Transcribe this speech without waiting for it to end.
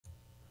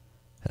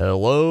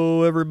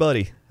Hello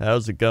everybody,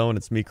 how's it going?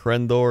 It's me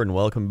Crendor and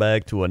welcome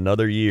back to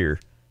another year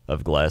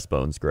of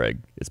Glassbones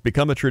Greg. It's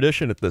become a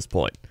tradition at this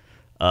point.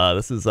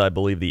 This is, I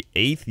believe, the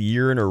 8th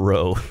year in a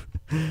row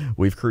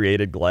we've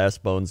created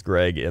Glassbones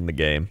Greg in the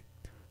game.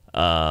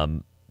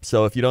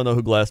 So if you don't know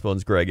who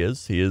Glassbones Greg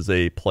is, he is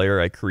a player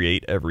I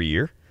create every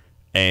year.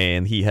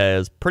 And he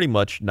has pretty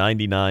much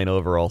 99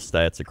 overall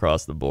stats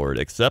across the board,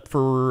 except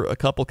for a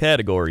couple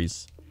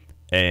categories.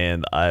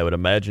 And I would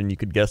imagine you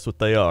could guess what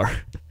they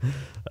are.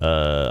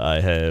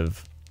 I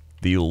have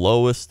the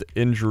lowest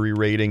injury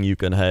rating you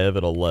can have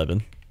at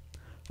 11.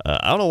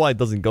 I don't know why it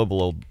doesn't go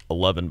below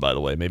 11, by the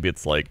way. Maybe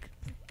it's like...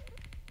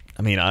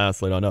 I mean, I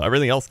honestly don't know.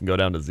 Everything else can go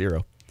down to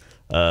 0.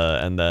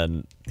 And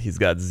then he's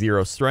got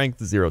 0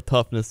 strength, 0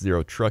 toughness,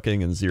 0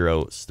 trucking, and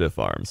 0 stiff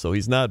arm. So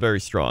he's not very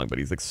strong, but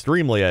he's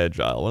extremely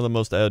agile. One of the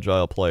most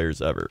agile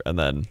players ever. And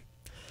then...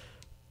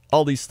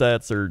 all these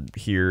stats are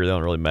here. They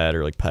don't really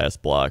matter, like pass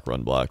block,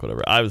 run block,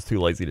 whatever. I was too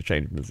lazy to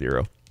change them to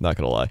 0. Not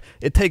gonna lie.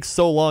 It takes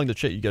so long to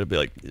change. You gotta be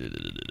like,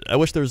 I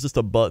wish there was just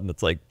a button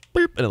that's like,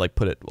 boop, and it like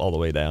put it all the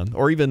way down.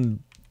 Or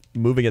even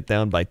moving it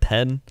down by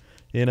 10,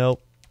 you know?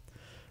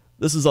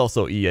 This is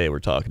also EA we're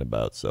talking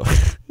about, so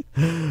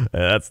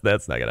that's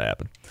not gonna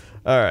happen.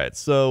 Alright,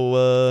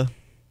 so,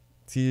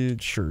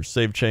 sure,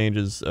 save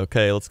changes.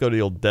 Okay, let's go to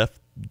the old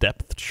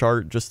depth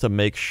chart just to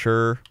make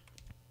sure.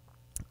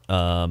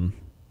 Oh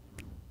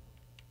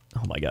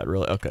my god,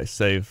 really? Okay,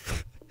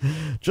 save.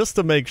 Just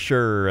to make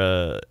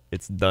sure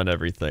it's done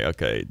everything.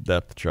 Okay,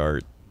 depth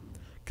chart.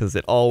 Because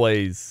it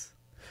always...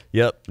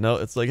 Yep, no,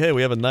 it's like, hey,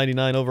 we have a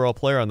 99 overall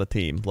player on the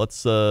team.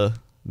 Let's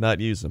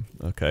not use him.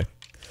 Okay.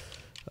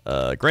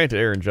 Granted,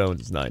 Aaron Jones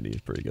is 90.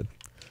 He's pretty good.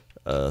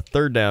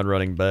 Third down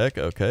running back.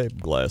 Okay,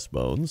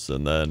 Glassbones.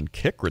 And then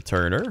kick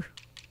returner.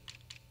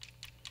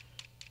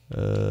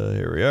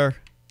 Here we are.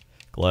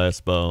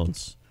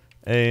 Glassbones.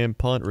 And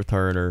punt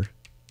returner.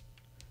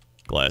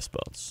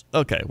 Glassbones.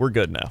 Okay, we're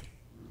good now.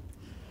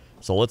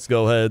 So let's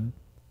go ahead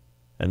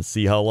and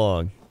see how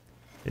long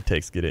it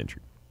takes to get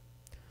injured.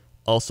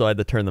 Also, I had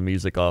to turn the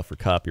music off for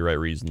copyright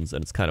reasons,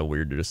 and it's kind of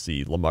weird to just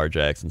see Lamar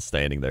Jackson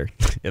standing there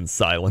in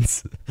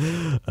silence.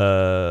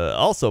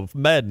 Also,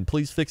 Madden,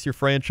 please fix your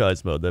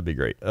franchise mode. That'd be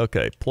great.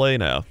 Okay, play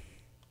now.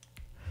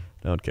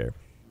 Don't care.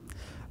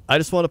 I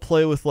just want to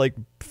play with, like,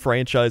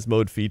 franchise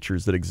mode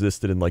features that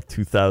existed in, like,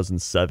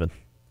 2007.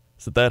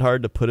 Is it that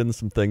hard to put in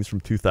some things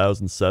from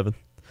 2007?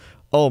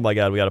 Oh my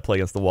god, we got to play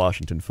against the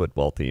Washington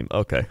football team.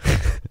 Okay.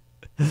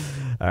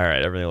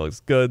 Alright, everything looks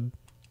good.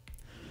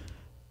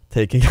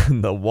 Taking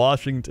on the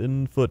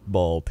Washington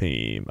football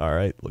team.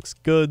 Alright, looks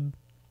good.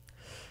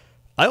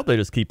 I hope they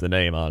just keep the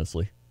name,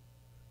 honestly.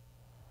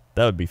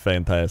 That would be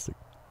fantastic.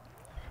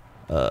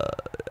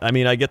 I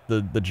mean, I get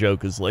the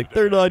joke is like,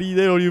 they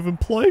don't even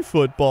play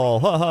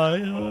football.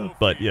 Haha.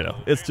 But, you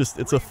know,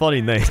 it's a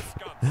funny name.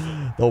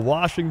 The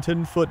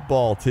Washington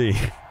football team.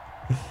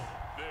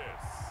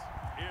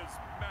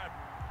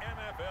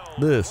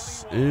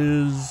 This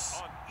is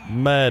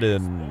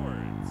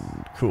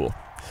Madden. Cool.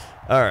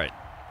 Alright.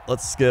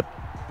 Let's skip.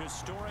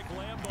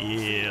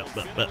 Yeah.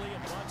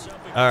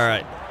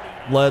 Alright.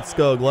 Let's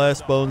go.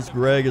 Glassbones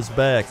Greg is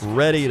back.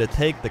 Ready to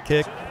take the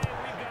kick.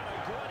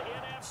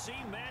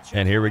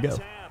 And here we go.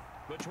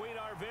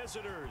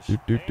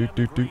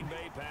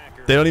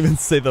 They don't even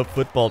say the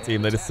football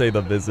team. They just say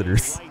the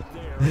visitors.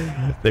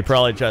 They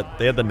probably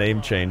they had the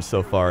name change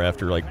so far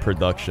after like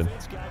production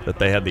that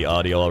they had the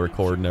audio all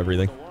recorded and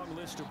everything.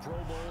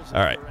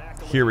 Alright,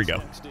 here we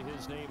go.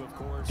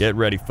 Get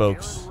ready,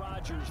 folks.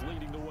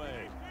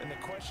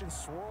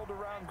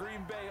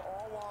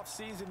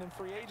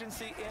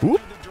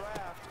 Whoop.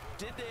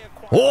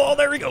 Oh,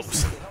 there he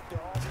goes.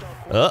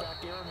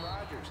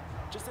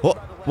 Oh,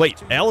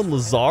 wait, Alan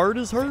Lazard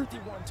is hurt?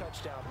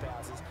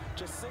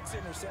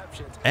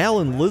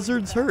 Alan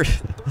Lizard's hurt?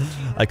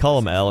 I call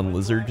him Alan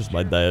Lizard because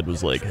my dad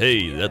was like,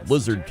 hey, that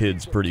Lizard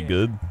kid's pretty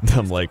good.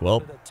 I'm like,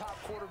 well,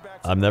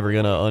 I'm never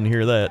going to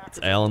unhear that. It's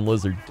Alan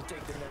Lizard.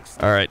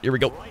 Alright, here we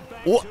go.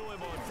 Whoa.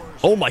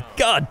 Oh my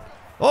god!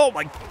 Oh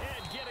my...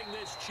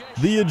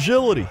 The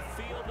agility.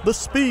 The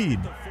speed.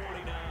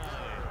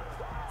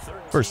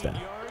 First down.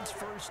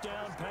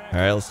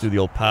 Alright, let's do the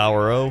old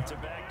power O.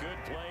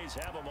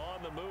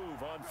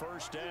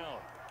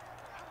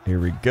 Here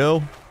we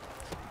go.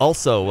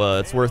 Also,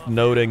 it's worth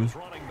noting...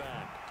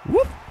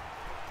 Whoop!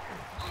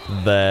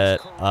 That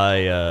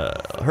I...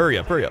 hurry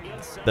up.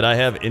 That I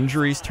have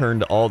injuries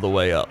turned all the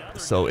way up.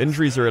 So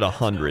injuries are at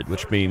 100,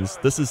 which means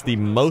this is the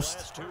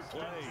most...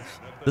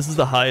 This is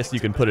the highest you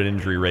can put an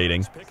injury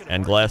rating,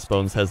 and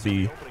Glassbones has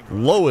the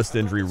lowest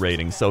injury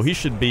rating, so he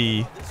should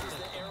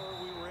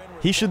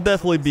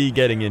definitely be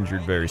getting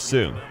injured very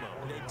soon.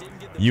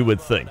 You would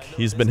think.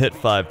 He's been hit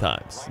 5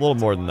 times. A little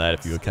more than that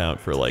if you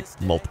account for, like,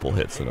 multiple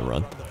hits in a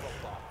run.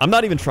 I'm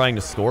not even trying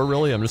to score,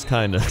 really. I'm just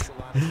kind of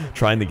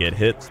trying to get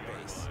hit.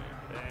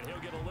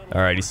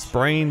 Alright, he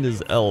sprained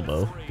his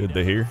elbow. Good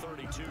to hear.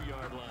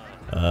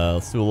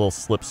 Let's do a little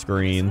slip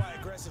screen.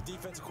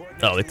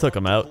 Oh, they took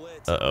him out.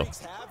 Uh-oh.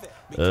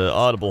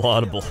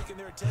 Audible.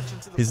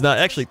 He's not...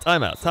 Actually,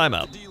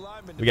 timeout.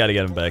 We got to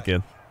get him back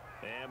in.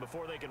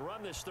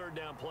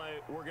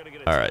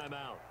 All right.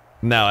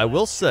 Now, I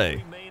will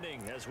say,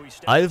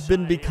 I've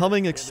been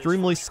becoming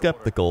extremely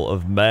skeptical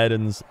of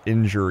Madden's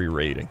injury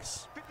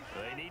ratings.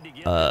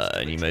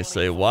 And you may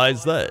say, why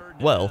is that?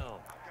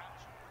 Well,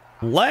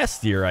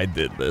 last year I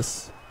did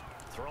this.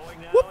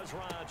 Whoop.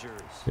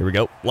 Here we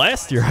go.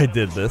 Last year I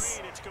did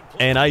this,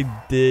 and I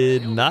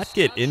did not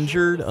get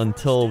injured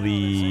until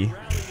I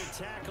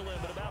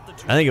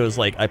think it was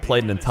like I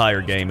played an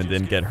entire game and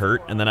didn't get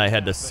hurt, and then I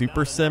had to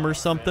super sim or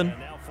something.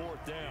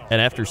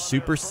 And after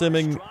super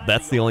simming,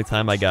 that's the only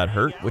time I got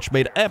hurt, which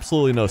made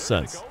absolutely no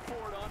sense.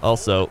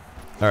 Also,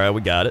 all right,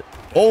 we got it.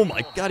 Oh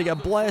my God, he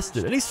got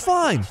blasted, and he's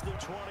fine.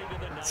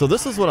 So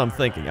this is what I'm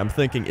thinking. I'm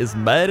thinking, is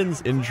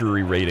Madden's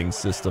injury rating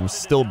system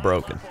still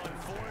broken?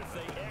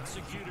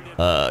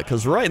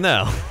 Because right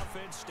now,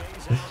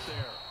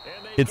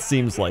 it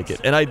seems like it.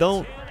 And I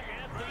don't...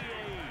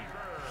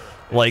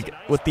 Like,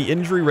 with the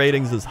injury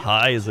ratings as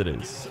high as it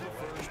is,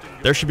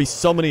 there should be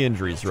so many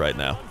injuries right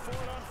now.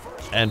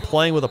 And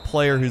playing with a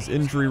player whose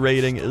injury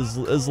rating is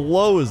as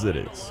low as it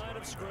is,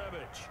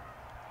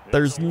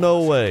 there's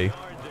no way.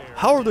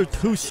 How are there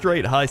 2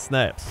 straight high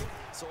snaps?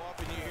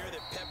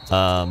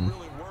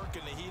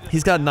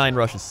 He's got 9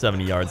 rushes,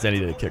 70 yards, and he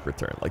did a kick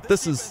return. Like,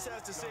 this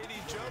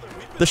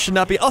should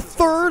not be a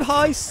 3rd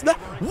high snap.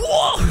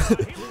 Whoa!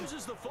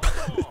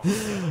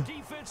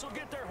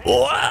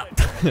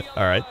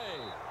 All right.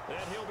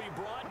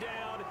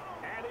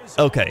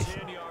 Okay.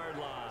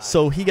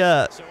 So he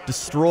got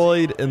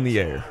destroyed in the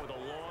air.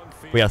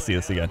 We gotta see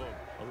this again.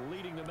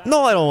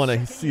 No, I don't want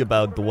to see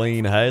about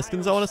Dwayne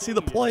Haskins. I want to see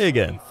the play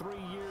again.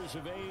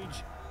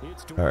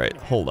 All right,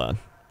 hold on.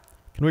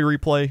 Can we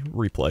replay?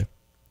 Replay.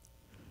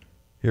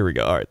 Here we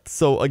go. All right.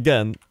 So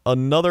again,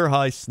 another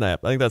high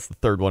snap. I think that's the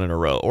 3rd one in a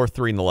row, or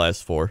 3 in the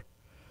last 4.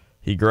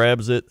 He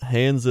grabs it,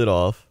 hands it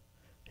off.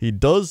 He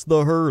does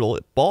the hurdle.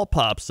 Ball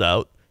pops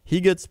out.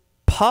 He gets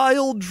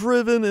pile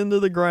driven into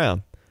the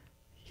ground,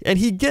 and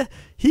he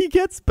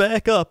gets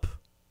back up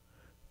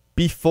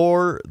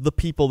before the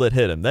people that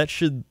hit him. That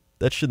should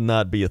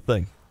not be a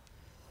thing.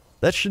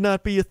 That should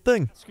not be a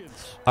thing.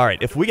 All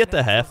right, if we get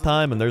to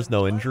halftime and there's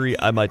no injury,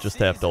 I might just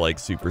have to like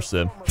super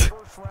sim,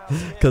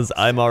 because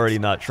I'm already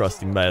not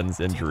trusting Madden's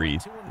injury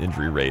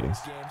ratings.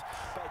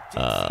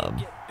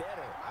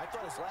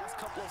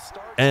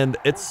 And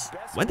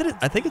when did it?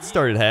 I think it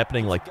started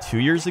happening like 2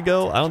 years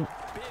ago. I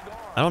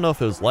don't know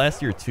if it was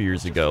last year or 2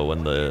 years ago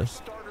when the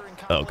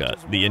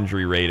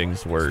injury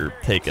ratings were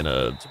taking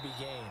a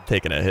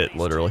hit,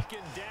 literally.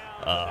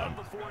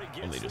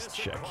 Let me just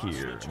check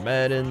here.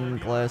 Madden,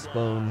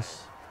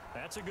 Glassbones.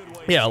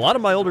 Yeah, a lot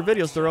of my older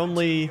videos, they're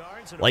only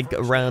like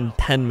around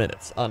 10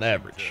 minutes on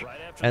average.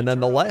 And then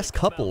the last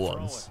couple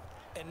ones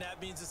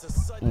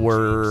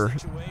were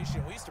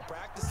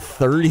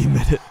 30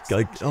 minutes.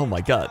 Like, oh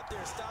my God.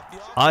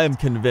 I am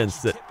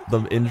convinced that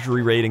the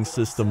injury rating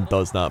system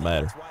does not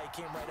matter.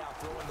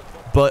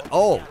 But,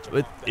 oh,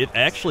 it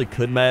actually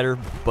could matter,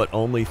 but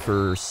only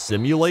for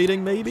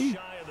simulating, maybe?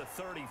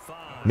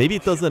 Maybe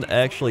it doesn't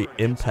actually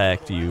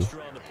impact you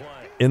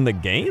in the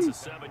game?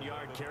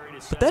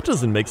 But that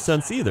doesn't make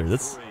sense either.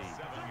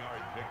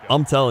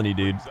 I'm telling you,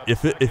 dude,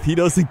 if he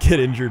doesn't get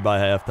injured by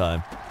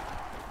halftime,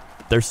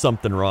 there's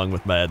something wrong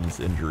with Madden's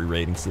injury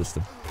rating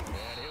system.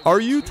 Are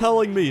you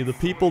telling me the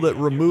people that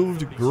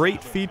removed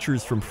great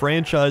features from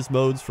franchise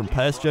modes from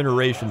past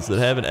generations that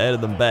haven't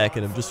added them back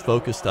and have just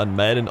focused on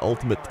Madden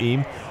Ultimate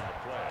Team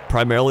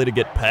primarily to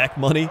get pack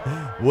money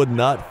would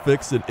not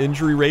fix an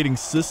injury rating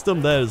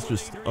system? That is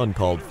just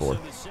uncalled for.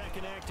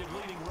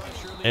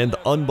 And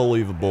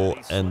unbelievable,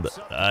 and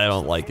I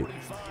don't like it.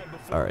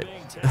 Alright.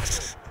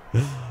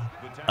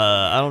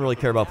 I don't really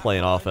care about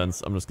playing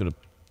offense. I'm just going to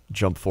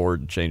jump forward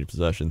and change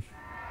possession.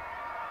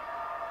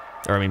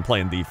 Or, I mean,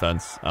 playing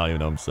defense. I don't even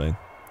know what I'm saying.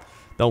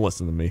 Don't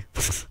listen to me.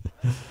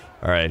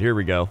 Alright, here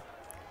we go.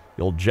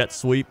 The old jet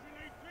sweep.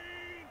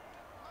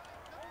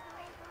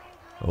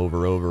 Over.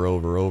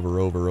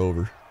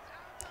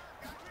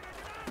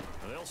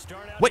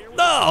 Wait,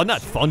 no,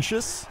 not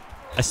Funchess.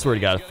 I swear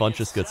to God, if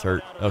Funchess gets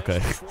hurt.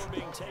 Okay.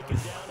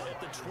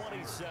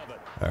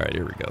 Alright,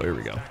 here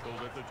we go.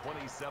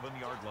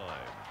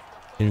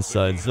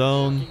 Inside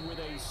zone.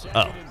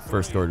 Oh,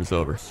 first quarter's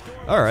over.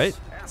 Alright,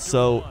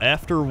 so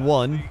after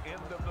 1,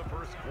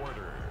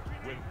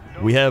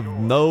 we have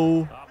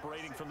no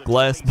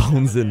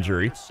Glassbones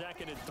injury.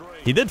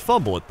 He did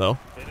fumble it, though.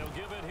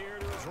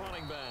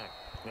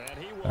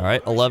 All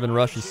right, 11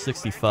 rushes,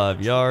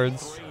 65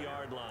 yards.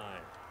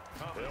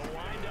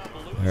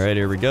 All right,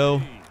 here we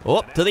go. Oh,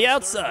 up to the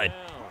outside.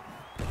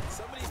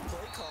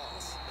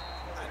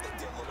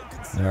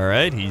 All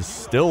right, he's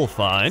still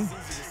fine.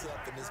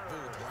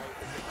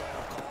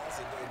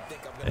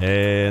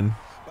 And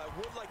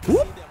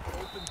whoop.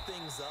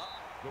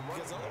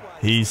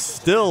 He's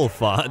still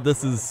fine.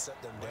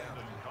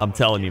 I'm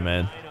telling you,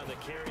 man.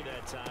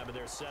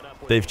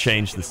 They've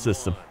changed the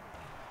system.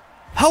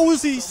 How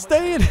is he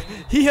staying?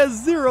 He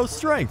has 0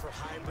 strength.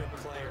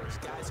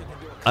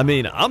 I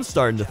mean, I'm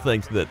starting to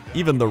think that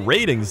even the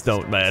ratings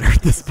don't matter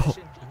at this point.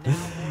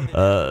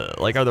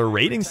 Like, are the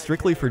ratings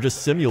strictly for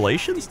just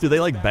simulations? Do they,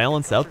 like,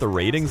 balance out the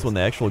ratings when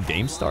the actual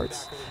game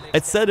starts?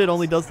 It said it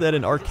only does that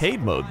in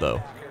arcade mode,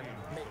 though.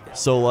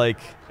 So, like,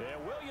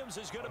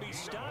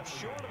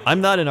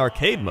 I'm not in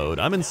arcade mode.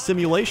 I'm in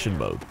simulation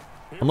mode.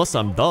 Unless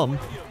I'm dumb.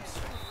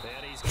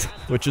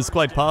 Which is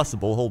quite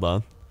possible. Hold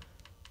on.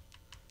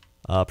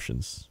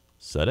 Options.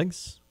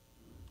 Settings.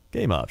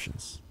 Game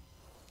options.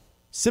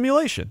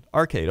 Simulation.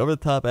 Arcade.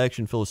 Over-the-top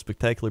action filled with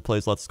spectacular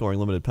plays, lots of scoring,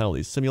 limited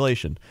penalties.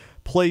 Simulation.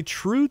 Play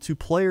true to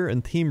player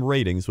and team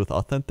ratings with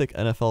authentic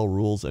NFL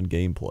rules and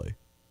gameplay.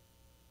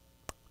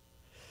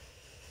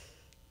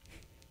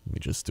 Let me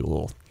just do a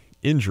little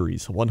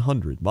injuries.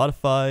 100.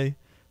 Modify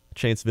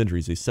chance of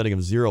injuries. A setting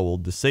of 0 will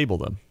disable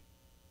them.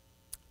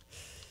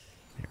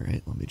 All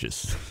right, let me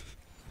just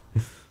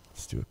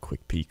let's do a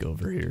quick peek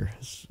over here.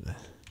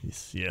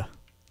 Yeah.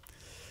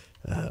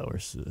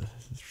 Where's the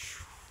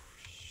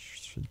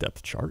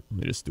depth chart? Let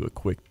me just do a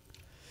quick.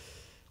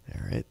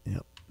 All right.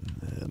 Yep.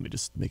 Let me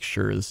just make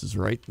sure this is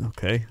right.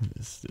 Okay.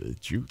 This,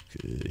 juke.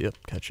 Yep.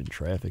 Catching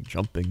traffic.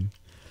 Jumping.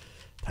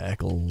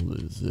 Tackle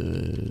is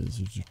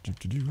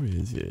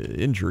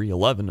injury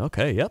 11.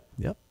 Okay. Yep.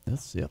 Yep.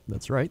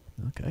 That's right.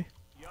 Okay.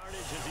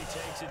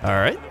 All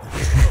right.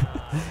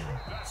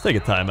 Let's take a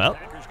timeout.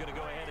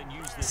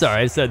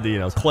 Sorry, I said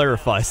to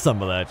clarify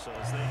some of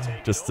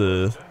that, just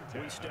to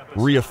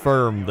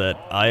reaffirm that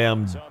I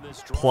am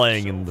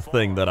playing in the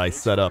thing that I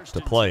set up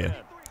to play in.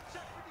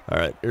 All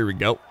right, here we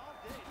go.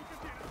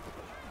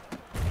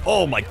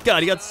 Oh my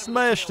God, he got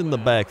smashed in the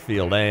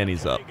backfield, and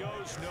he's up.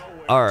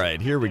 All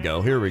right, here we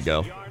go. Here we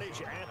go.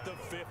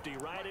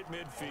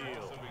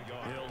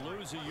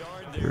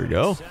 Here we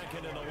go.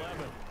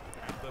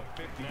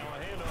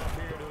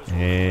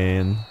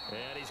 And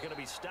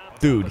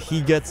dude, he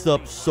gets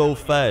up so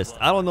fast.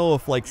 I don't know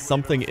if like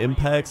something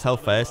impacts how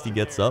fast he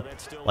gets up.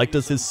 Like,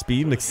 does his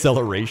speed and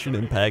acceleration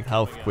impact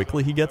how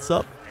quickly he gets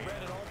up?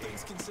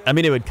 I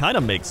mean, it would kind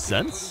of make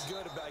sense,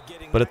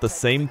 but at the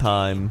same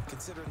time,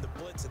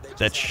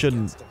 that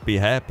shouldn't be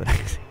happening.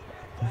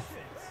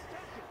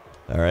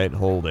 All right,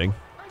 holding.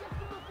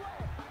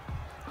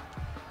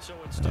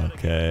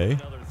 Okay.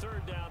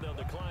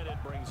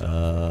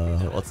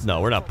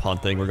 No, we're not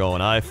punting. We're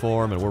going I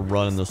form, and we're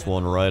running this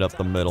one right up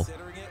the middle.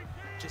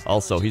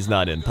 Also, he's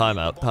not in.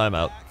 Timeout.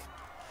 Timeout.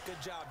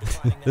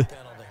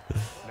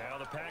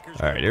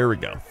 All right, here we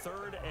go.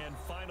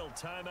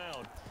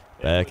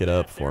 Back it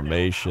up.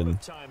 Formation.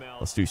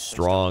 Let's do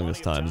strong this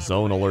time.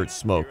 Zone alert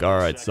smoke. All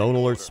right, zone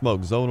alert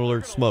smoke. Zone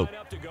alert smoke.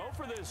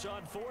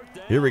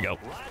 Here we go.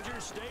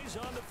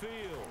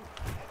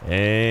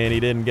 And he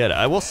didn't get it.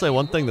 I will say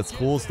one thing that's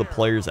cool is the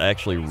players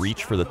actually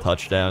reach for the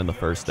touchdown and the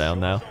first down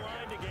now.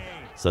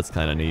 So that's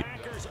kind of neat.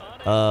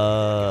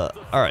 All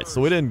right,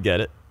 so we didn't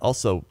get it.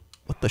 Also,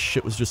 what the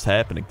shit was just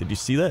happening? Did you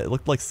see that? It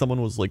looked like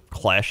someone was like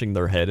clashing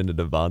their head into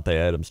Devontae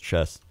Adams'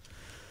 chest.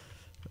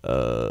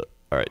 All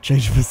right,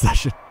 change of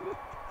possession.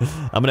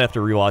 I'm gonna have to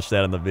rewatch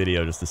that in the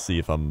video just to see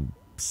if I'm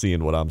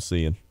seeing what I'm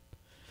seeing.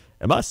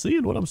 Am I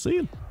seeing what I'm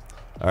seeing?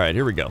 All right,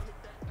 here we go.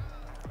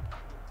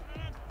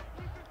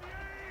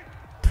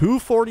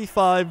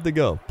 2:45 to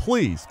go.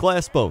 Please,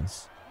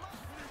 Glassbones.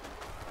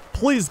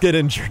 Please get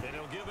injured.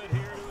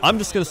 I'm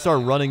just gonna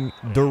start running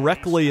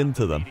directly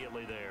into them.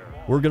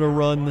 We're gonna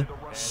run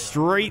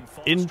straight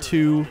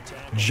into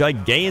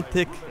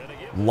gigantic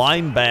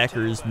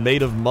linebackers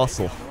made of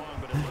muscle.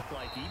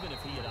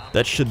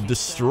 That should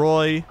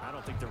destroy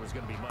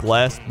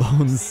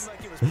Glassbones'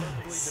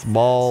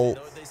 small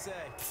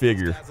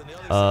figure.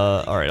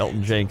 All right,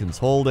 Elton Jenkins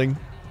holding.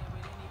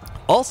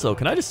 Also,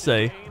 can I just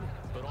say,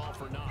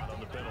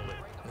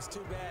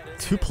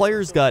 two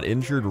players got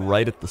injured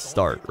right at the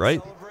start,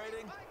 right?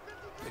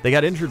 They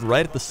got injured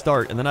right at the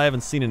start, and then I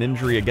haven't seen an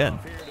injury again,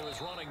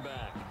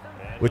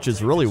 which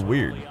is really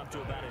weird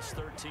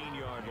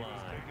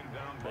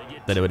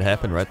that it would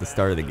happen right at the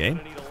start of the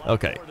game.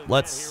 Okay,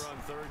 let's...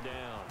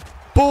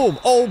 Boom!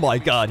 Oh my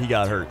God, he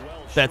got hurt.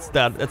 That's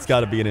got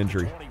to be an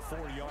injury.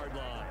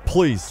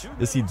 Please,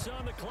 is he...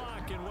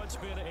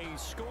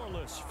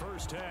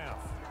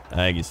 I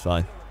think he's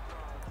fine.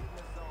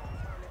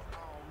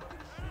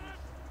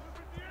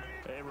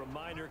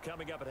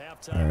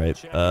 All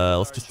right,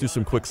 let's just do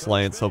some quick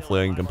slants.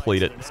 Hopefully I can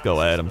complete it. Let's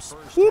go, Adams.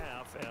 Whoop.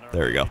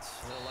 There we go.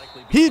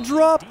 He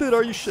dropped it.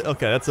 Are you sure?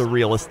 Okay, that's a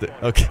realistic.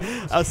 Okay,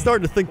 I was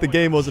starting to think the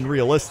game wasn't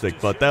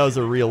realistic, but that was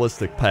a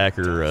realistic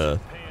Packer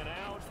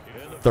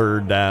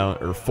third down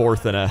or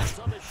fourth and out.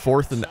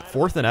 Fourth and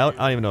out. I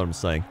don't even know what I'm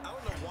saying.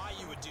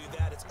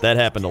 That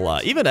happened a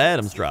lot. Even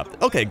Adams dropped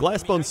it. Okay,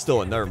 Glassbones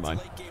still in. Never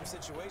mind.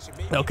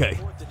 Okay,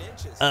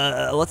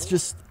 let's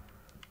just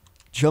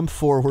jump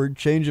forward,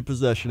 change of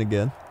possession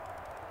again.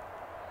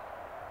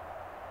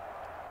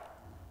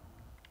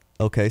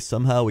 Okay,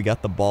 somehow we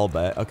got the ball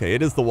back. Okay,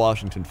 it is the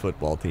Washington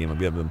football team. I'm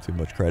giving them too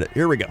much credit.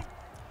 Here we go.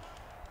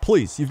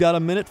 Please, you've got a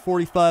minute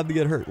 45 to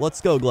get hurt.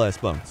 Let's go,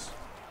 Glassbones.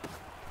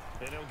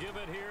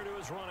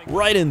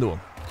 Right into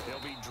him.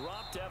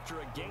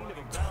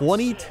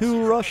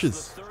 22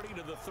 rushes.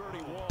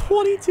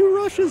 22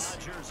 rushes.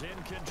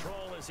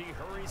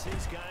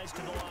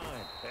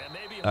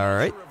 All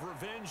right.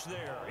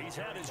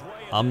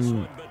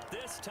 I'm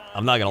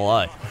not gonna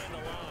lie.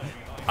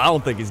 I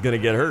don't think he's gonna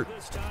get hurt.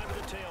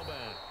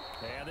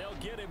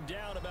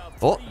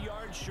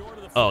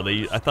 Oh,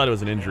 I thought it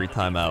was an injury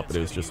timeout, but it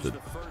was just a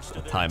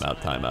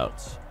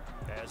timeout.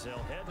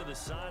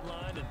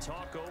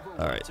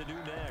 All right.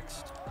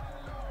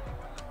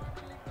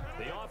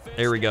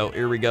 Here we go.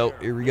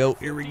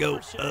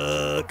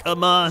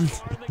 Come on.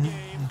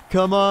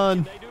 Come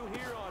on.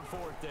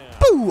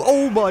 Boo!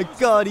 Oh my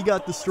God, he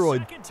got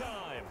destroyed.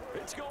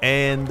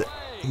 And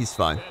he's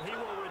fine.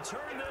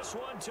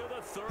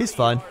 He's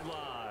fine.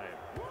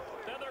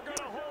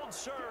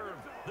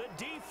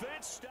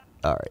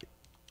 All right.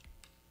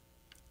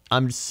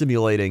 I'm just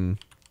simulating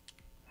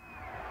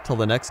till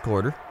the next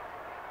quarter.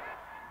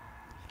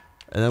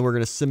 And then we're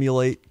going to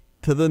simulate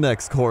to the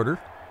next quarter.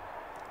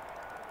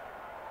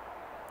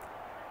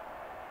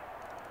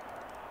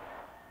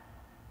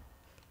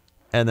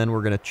 And then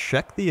we're going to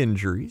check the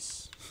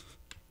injuries.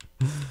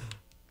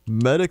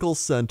 Medical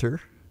Center.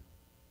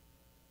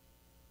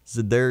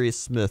 Zadarius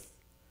Smith.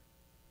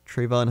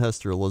 Trayvon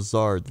Hester.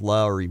 Lazard.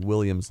 Lowry.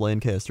 Williams.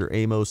 Lancaster.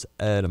 Amos.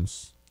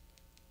 Adams.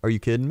 Are you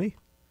kidding me?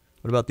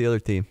 What about the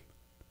other team?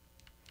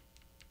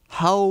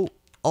 How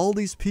all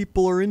these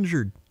people are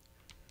injured,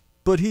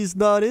 but he's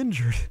not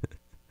injured.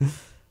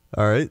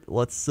 All right,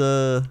 let's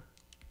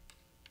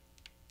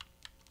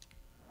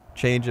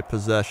change a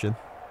possession.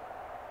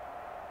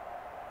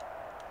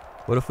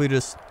 What if we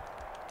just...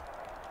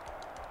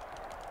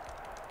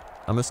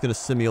 I'm just gonna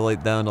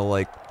simulate down to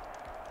like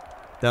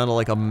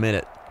a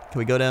minute. Can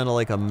we go down to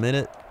like a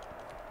minute?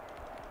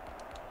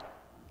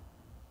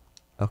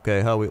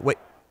 Okay, wait.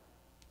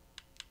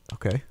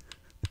 Okay.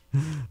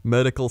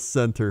 Medical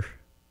Center.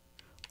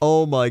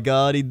 Oh my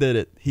God, he did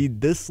it. He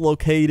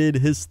dislocated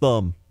his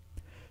thumb.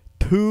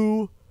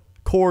 2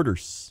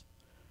 quarters.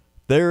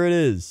 There it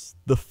is.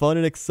 The fun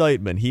and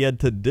excitement. He had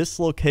to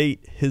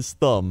dislocate his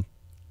thumb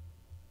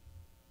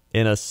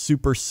in a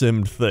super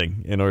simmed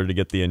thing in order to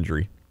get the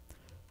injury.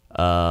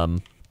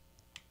 In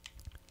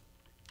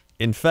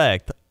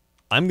fact,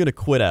 I'm going to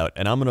quit out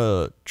and I'm going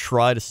to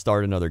try to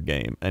start another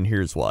game. And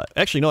here's why.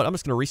 Actually, you know what? I'm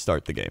just going to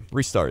restart the game.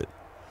 Restart it.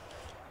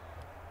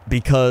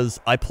 Because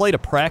I played a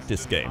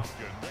practice game.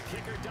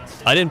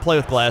 I didn't play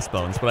with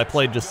Glassbones, but I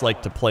played just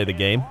like to play the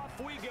game.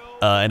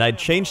 And I'd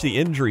changed the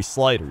injury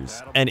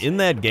sliders. And in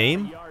that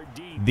game,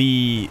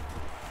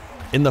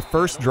 in the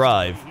first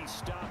drive,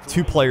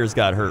 2 players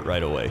got hurt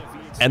right away.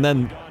 And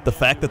then the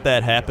fact that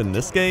that happened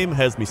this game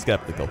has me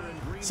skeptical.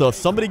 So if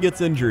somebody gets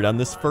injured on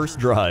this first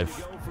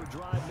drive,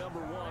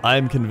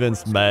 I'm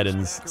convinced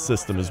Madden's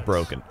system is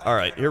broken. All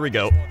right, here we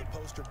go.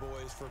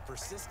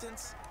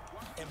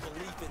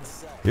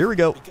 Here we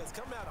go.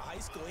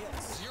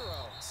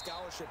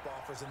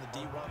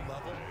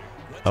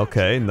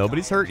 Okay,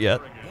 nobody's hurt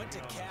yet.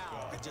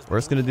 We're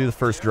just gonna do the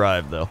first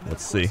drive though.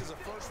 Let's see.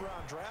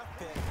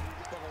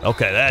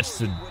 Okay, that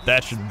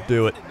should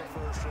do it.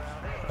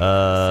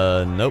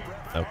 Nope.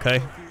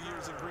 Okay.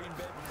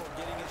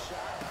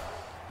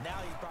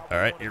 All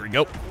right, here we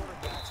go.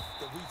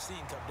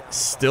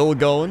 Still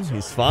going.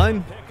 He's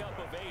fine.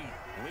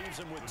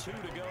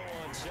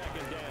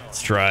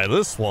 Let's try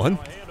this one.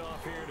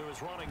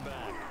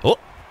 Oh,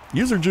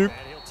 user juke.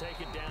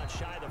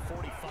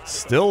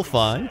 Still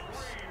fine.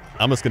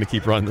 I'm just going to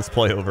keep running this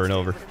play over and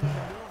over.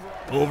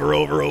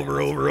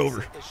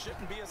 Over.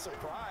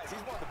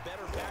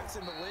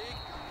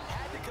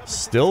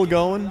 Still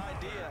going.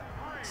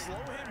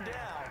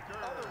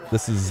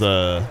 This is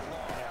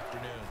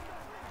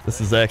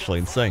actually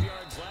insane.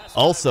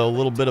 Also, a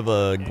little bit of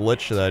a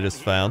glitch that I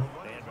just found.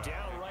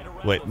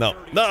 Wait, no,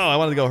 I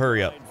wanted to go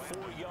hurry up.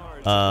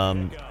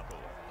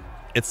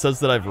 It says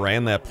that I've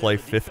ran that play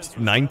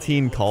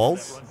 19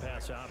 calls.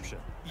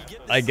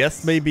 I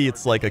guess maybe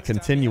it's like a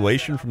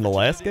continuation from the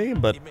last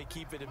game, but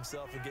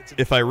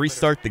if I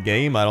restart the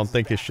game, I don't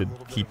think it should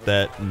keep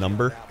that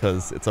number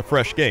because it's a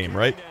fresh game,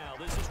 right?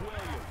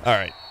 All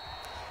right.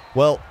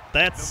 Well,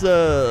 that's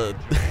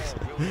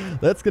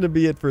that's gonna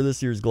be it for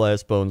this year's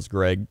Glassbones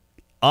Greg.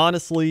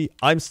 Honestly,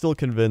 I'm still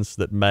convinced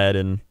that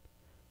Madden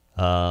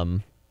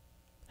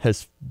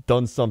has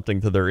done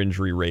something to their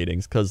injury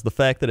ratings because the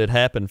fact that it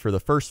happened for the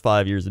first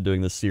 5 years of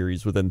doing this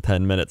series within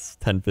 10 minutes,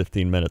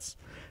 10-15 minutes,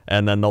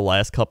 and then the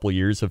last couple of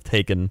years have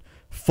taken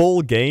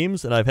full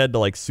games and I've had to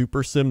like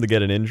super sim to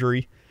get an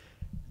injury.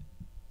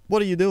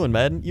 What are you doing,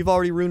 Madden? You've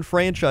already ruined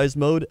franchise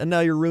mode and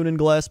now you're ruining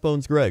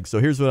Glassbones Greg. So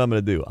here's what I'm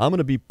going to do. I'm going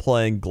to be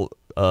playing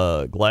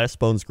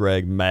Glassbones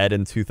Greg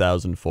Madden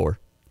 2004.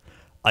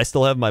 I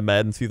still have my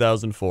Madden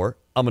 2004.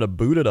 I'm going to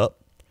boot it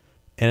up,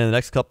 and in the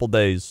next couple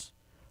days,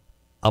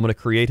 I'm going to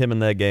create him in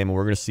that game, and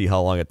we're going to see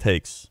how long it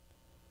takes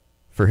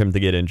for him to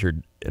get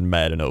injured in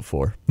Madden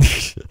 04.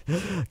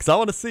 Because I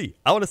want to see.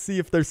 I want to see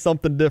if there's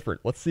something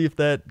different. Let's see if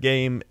that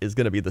game is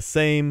going to be the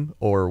same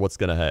or what's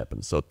going to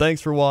happen. So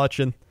thanks for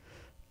watching.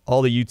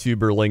 All the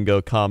YouTuber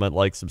lingo, comment,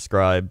 like,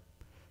 subscribe.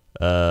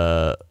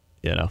 And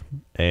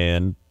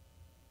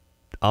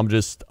I'm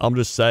just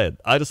sad.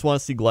 I just want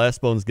to see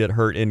Glassbones get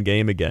hurt in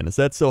game again. Is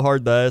that so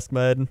hard to ask,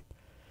 Madden?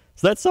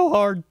 Is that so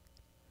hard?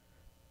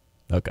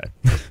 Okay.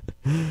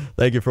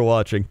 Thank you for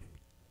watching,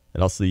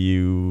 and I'll see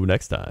you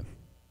next time.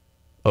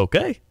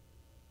 Okay?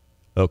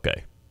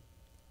 Okay.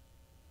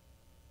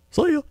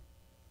 See ya.